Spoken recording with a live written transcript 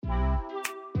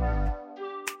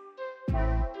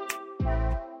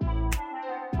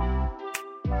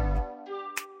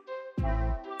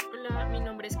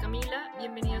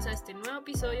a este nuevo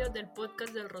episodio del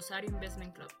podcast del Rosario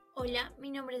Investment Club. Hola,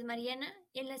 mi nombre es Mariana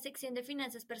y en la sección de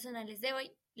finanzas personales de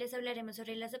hoy les hablaremos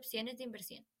sobre las opciones de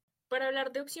inversión. Para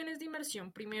hablar de opciones de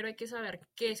inversión, primero hay que saber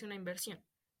qué es una inversión.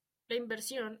 La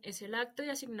inversión es el acto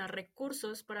de asignar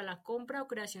recursos para la compra o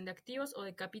creación de activos o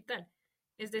de capital,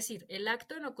 es decir, el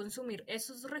acto de no consumir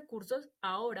esos recursos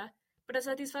ahora para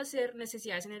satisfacer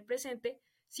necesidades en el presente,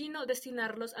 sino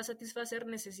destinarlos a satisfacer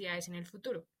necesidades en el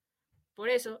futuro. Por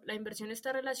eso, la inversión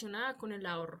está relacionada con el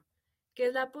ahorro, que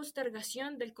es la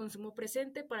postergación del consumo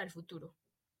presente para el futuro.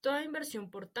 Toda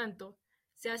inversión, por tanto,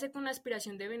 se hace con la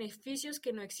aspiración de beneficios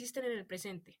que no existen en el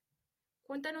presente.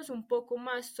 Cuéntanos un poco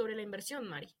más sobre la inversión,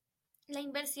 Mari. La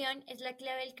inversión es la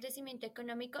clave del crecimiento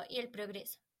económico y el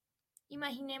progreso.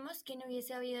 Imaginemos que no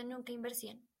hubiese habido nunca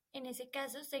inversión. En ese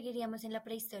caso, seguiríamos en la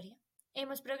prehistoria.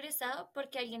 Hemos progresado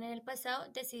porque alguien en el pasado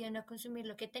decidió no consumir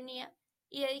lo que tenía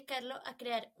y dedicarlo a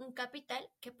crear un capital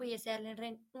que pudiese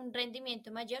darle un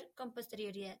rendimiento mayor con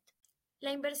posterioridad.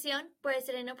 La inversión puede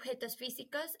ser en objetos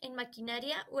físicos, en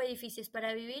maquinaria o edificios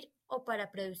para vivir o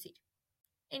para producir,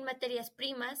 en materias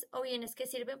primas o bienes que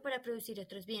sirven para producir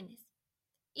otros bienes.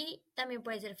 Y también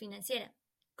puede ser financiera,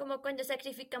 como cuando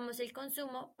sacrificamos el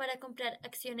consumo para comprar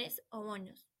acciones o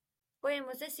bonos.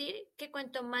 Podemos decir que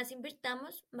cuanto más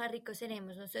invirtamos, más ricos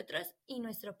seremos nosotros y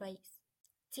nuestro país.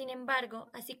 Sin embargo,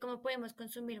 así como podemos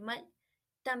consumir mal,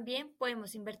 también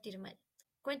podemos invertir mal.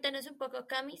 Cuéntanos un poco,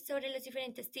 Cami, sobre los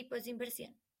diferentes tipos de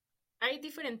inversión. Hay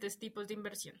diferentes tipos de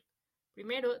inversión.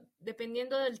 Primero,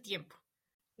 dependiendo del tiempo.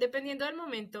 Dependiendo del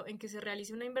momento en que se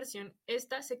realice una inversión,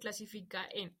 esta se clasifica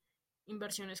en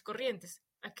inversiones corrientes,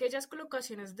 aquellas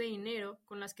colocaciones de dinero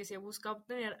con las que se busca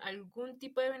obtener algún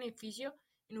tipo de beneficio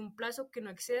en un plazo que no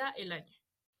exceda el año.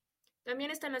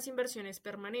 También están las inversiones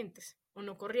permanentes o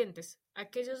no corrientes,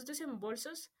 aquellos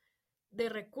desembolsos de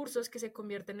recursos que se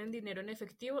convierten en dinero en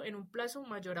efectivo en un plazo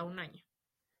mayor a un año.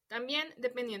 También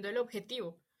dependiendo del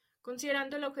objetivo.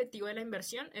 Considerando el objetivo de la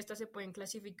inversión, estas se pueden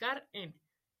clasificar en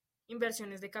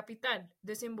inversiones de capital,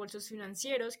 desembolsos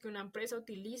financieros que una empresa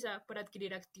utiliza para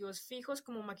adquirir activos fijos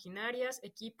como maquinarias,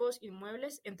 equipos,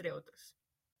 inmuebles, entre otros.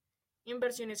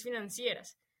 Inversiones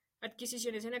financieras,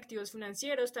 adquisiciones en activos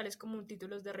financieros tales como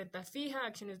títulos de renta fija,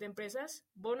 acciones de empresas,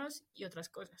 bonos y otras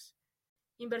cosas.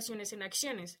 Inversiones en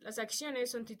acciones. Las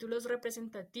acciones son títulos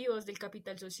representativos del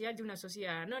capital social de una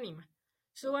sociedad anónima.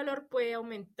 Su valor puede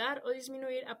aumentar o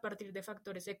disminuir a partir de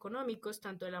factores económicos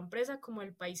tanto de la empresa como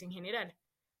del país en general.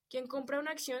 Quien compra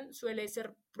una acción suele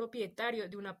ser propietario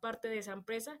de una parte de esa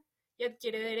empresa y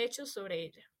adquiere derechos sobre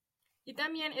ella. Y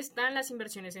también están las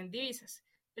inversiones en divisas.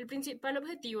 El principal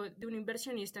objetivo de un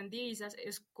inversionista en divisas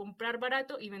es comprar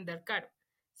barato y vender caro,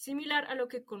 similar a lo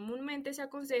que comúnmente se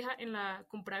aconseja en la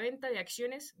compraventa de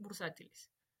acciones bursátiles.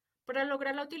 Para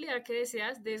lograr la utilidad que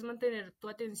deseas, debes mantener tu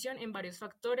atención en varios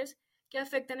factores que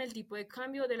afectan el tipo de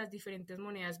cambio de las diferentes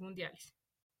monedas mundiales.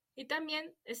 Y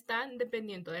también están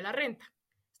dependiendo de la renta.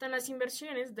 Están las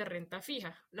inversiones de renta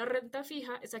fija. La renta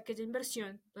fija es aquella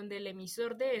inversión donde el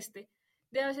emisor de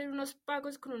debe hacer unos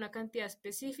pagos con una cantidad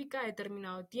específica a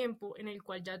determinado tiempo en el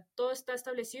cual ya todo está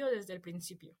establecido desde el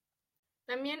principio.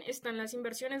 También están las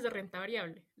inversiones de renta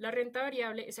variable. La renta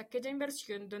variable es aquella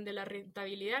inversión donde la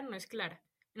rentabilidad no es clara.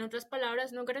 En otras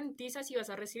palabras, no garantiza si vas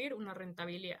a recibir una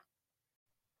rentabilidad.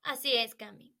 Así es,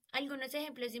 Cami. Algunos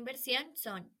ejemplos de inversión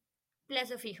son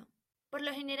plazo fijo. Por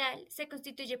lo general, se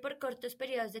constituye por cortos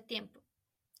periodos de tiempo,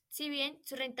 si bien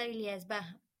su rentabilidad es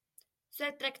baja. Su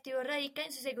atractivo radica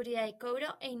en su seguridad de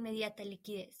cobro e inmediata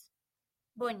liquidez.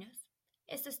 Bonos.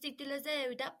 Estos títulos de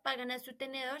deuda pagan a su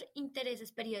tenedor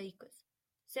intereses periódicos.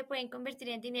 Se pueden convertir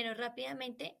en dinero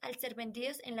rápidamente al ser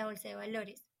vendidos en la bolsa de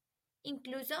valores,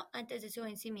 incluso antes de su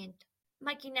vencimiento.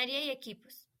 Maquinaria y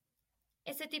equipos.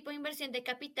 Este tipo de inversión de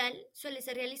capital suele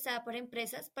ser realizada por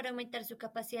empresas para aumentar su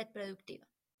capacidad productiva.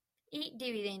 Y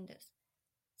dividendos.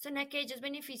 Son aquellos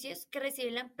beneficios que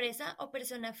recibe la empresa o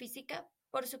persona física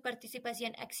por su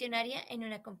participación accionaria en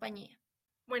una compañía.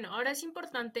 Bueno, ahora es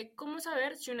importante cómo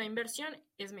saber si una inversión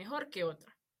es mejor que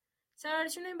otra.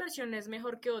 Saber si una inversión es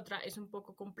mejor que otra es un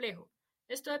poco complejo.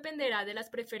 Esto dependerá de las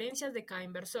preferencias de cada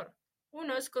inversor.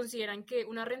 Unos consideran que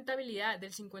una rentabilidad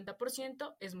del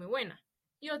 50% es muy buena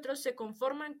y otros se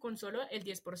conforman con solo el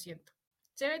 10%.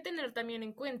 Se debe tener también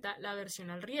en cuenta la aversión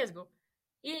al riesgo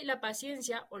y la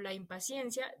paciencia o la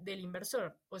impaciencia del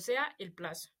inversor, o sea, el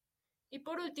plazo. Y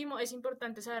por último, es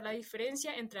importante saber la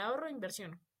diferencia entre ahorro e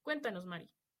inversión. Cuéntanos, Mari.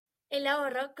 El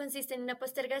ahorro consiste en una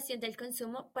postergación del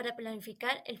consumo para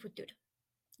planificar el futuro.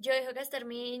 Yo dejo gastar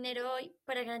mi dinero hoy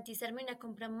para garantizarme una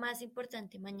compra más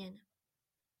importante mañana.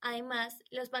 Además,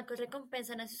 los bancos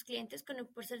recompensan a sus clientes con un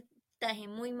porcentaje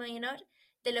muy menor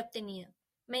de lo obtenido,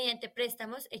 mediante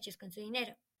préstamos hechos con su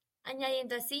dinero,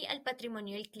 añadiendo así al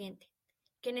patrimonio del cliente,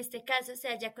 que en este caso se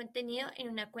haya contenido en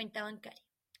una cuenta bancaria.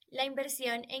 La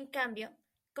inversión, en cambio,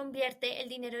 convierte el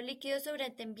dinero líquido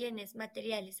sobrante en bienes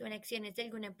materiales o en acciones de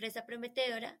alguna empresa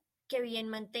prometedora que bien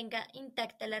mantenga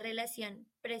intacta la relación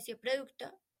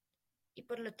precio-producto y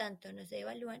por lo tanto no se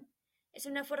devalúan. Es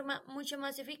una forma mucho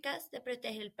más eficaz de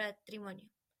proteger el patrimonio,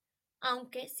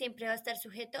 aunque siempre va a estar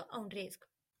sujeto a un riesgo.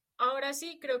 Ahora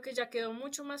sí, creo que ya quedó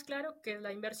mucho más claro qué es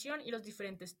la inversión y los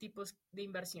diferentes tipos de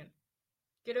inversión.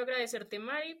 Quiero agradecerte,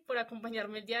 Mari, por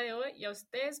acompañarme el día de hoy y a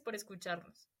ustedes por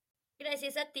escucharnos.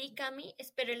 Gracias a ti, Cami.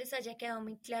 Espero les haya quedado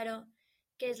muy claro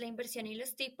qué es la inversión y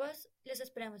los tipos. Los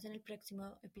esperamos en el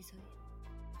próximo episodio.